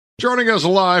Joining us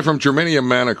live from Germania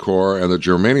Manicure and the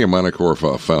Germania Manicure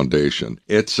Foundation.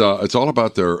 It's all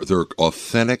about their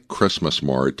authentic Christmas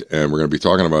mart, and we're going to be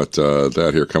talking about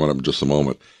that here coming up in just a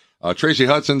moment. Tracy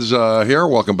Hudson's here.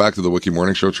 Welcome back to the Wiki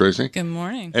Morning Show, Tracy. Good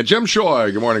morning. And Jim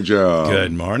Shoy. Good morning, Jim.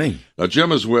 Good morning. Now,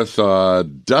 Jim is with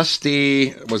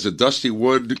Dusty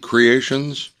Wood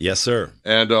Creations? Yes, sir.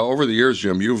 And over the years,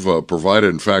 Jim, you've provided,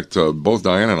 in fact, both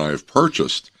Diane and I have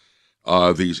purchased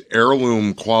these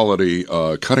heirloom quality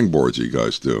cutting boards you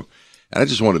guys do. And I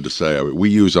just wanted to say, we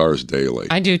use ours daily.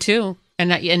 I do too.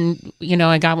 And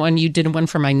I got one. You did one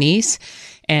for my niece,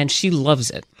 and she loves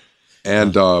it.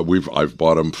 And I've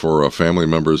bought them for family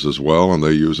members as well, and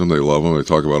they use them. They love them. They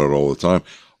talk about it all the time.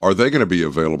 Are they going to be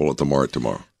available at the Mart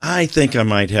tomorrow? I think I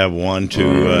might have 1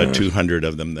 to 200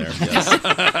 of them there.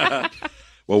 Yes.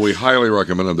 Well, we highly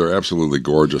recommend them. They're absolutely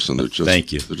gorgeous, and they're just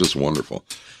Thank you. They're just wonderful.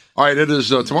 All right, it is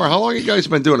tomorrow. How long have you guys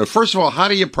been doing it? First of all, how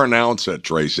do you pronounce it,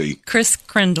 Tracy? Chris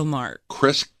Kendallmart.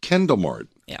 Chris Kendallmart.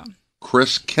 Yeah.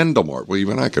 Chris Kendallmart. Well,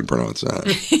 even I can pronounce that.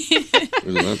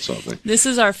 Isn't that something? This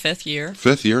is our 5th year.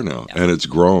 5th year now, and it's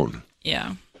grown.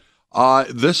 Yeah.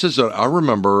 This is I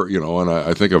remember, and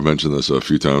I think I've mentioned this a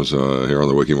few times here on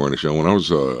the Wiki Morning Show. When I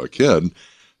was a kid,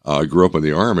 I grew up in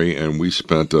the Army, and we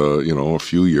spent, a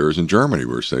few years in Germany.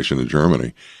 We were stationed in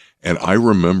Germany. And I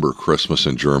remember Christmas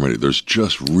in Germany. There's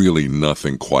just really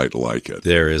nothing quite like it.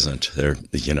 There isn't.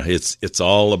 It's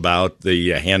all about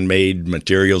the handmade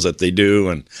materials that they do,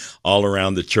 and all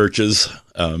around the churches,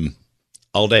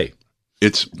 all day.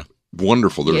 It's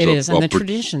wonderful. It is, and the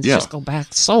traditions just go back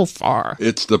so far.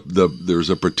 It's there's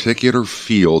a particular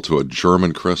feel to a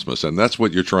German Christmas, and that's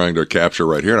what you're trying to capture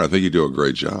right here. And I think you do a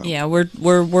great job. Yeah,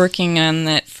 we're working on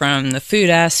that from the food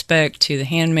aspect to the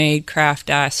handmade craft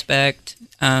aspect.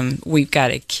 We've got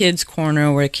a kids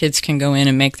corner where kids can go in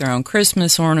and make their own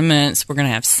Christmas ornaments. We're going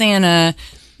to have Santa.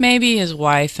 Maybe his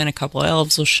wife and a couple of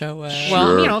elves will show up.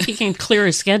 Well, if he can clear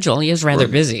his schedule, he is rather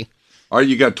busy. All right,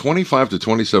 you got 25 to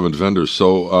 27 vendors,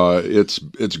 so it's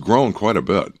grown quite a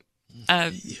bit.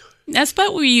 That's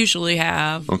what we usually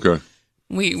have. Okay.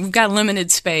 We've got limited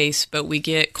space, but we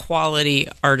get quality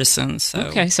artisans. So.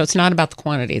 Okay, so it's not about the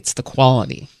quantity, it's the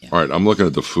quality. Yeah. All right, I'm looking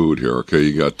at the food here. Okay,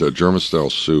 you got German-style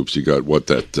soups. You got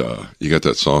you got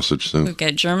that sausage soup? We've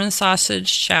got German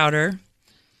sausage chowder,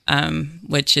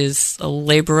 which is a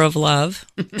labor of love.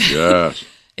 Yes.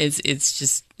 It's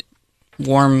just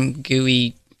warm,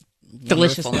 gooey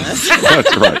deliciousness.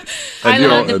 That's right. And, I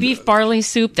love the beef barley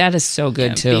soup. That is so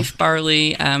good, too. Beef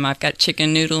barley. I've got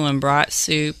chicken noodle and brat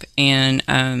soup and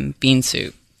bean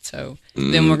soup. So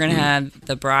then we're going to have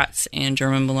the brats and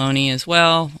German bologna as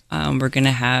well. We're going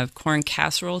to have corn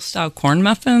casserole style corn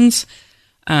muffins,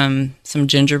 some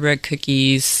gingerbread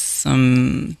cookies,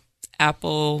 some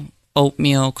apple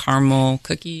oatmeal caramel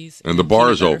cookies. And the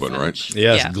bar is open, right?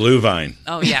 Yes, Yeah. Glühwein.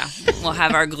 Oh, yeah. We'll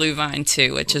have our Glühwein,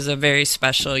 too, which is a very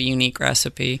special, unique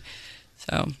recipe.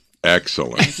 So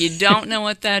Excellent. if you don't know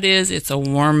what that is, it's a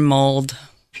warm mulled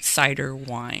cider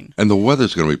wine. And the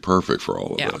weather's going to be perfect for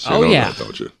all of Yeah. this. Oh, yeah. That,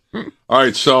 don't you? All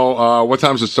right, so what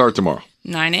time does it start tomorrow?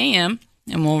 9 a.m.,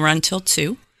 and we'll run till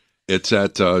 2. It's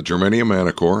at Germania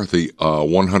Manicure, the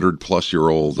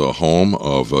 100-plus-year-old home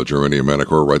of Germania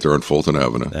Manicure right there on Fulton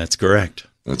Avenue. That's correct.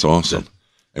 That's awesome.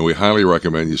 And we highly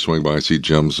recommend you swing by and see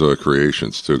Jim's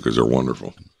creations, too, because they're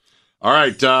wonderful. All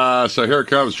right, so here it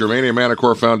comes, Germania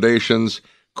Manicure Foundation's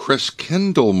Chris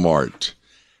Kendallmart.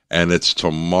 And it's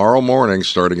tomorrow morning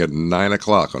starting at 9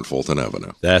 o'clock on Fulton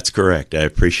Avenue. That's correct. I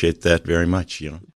appreciate that very much.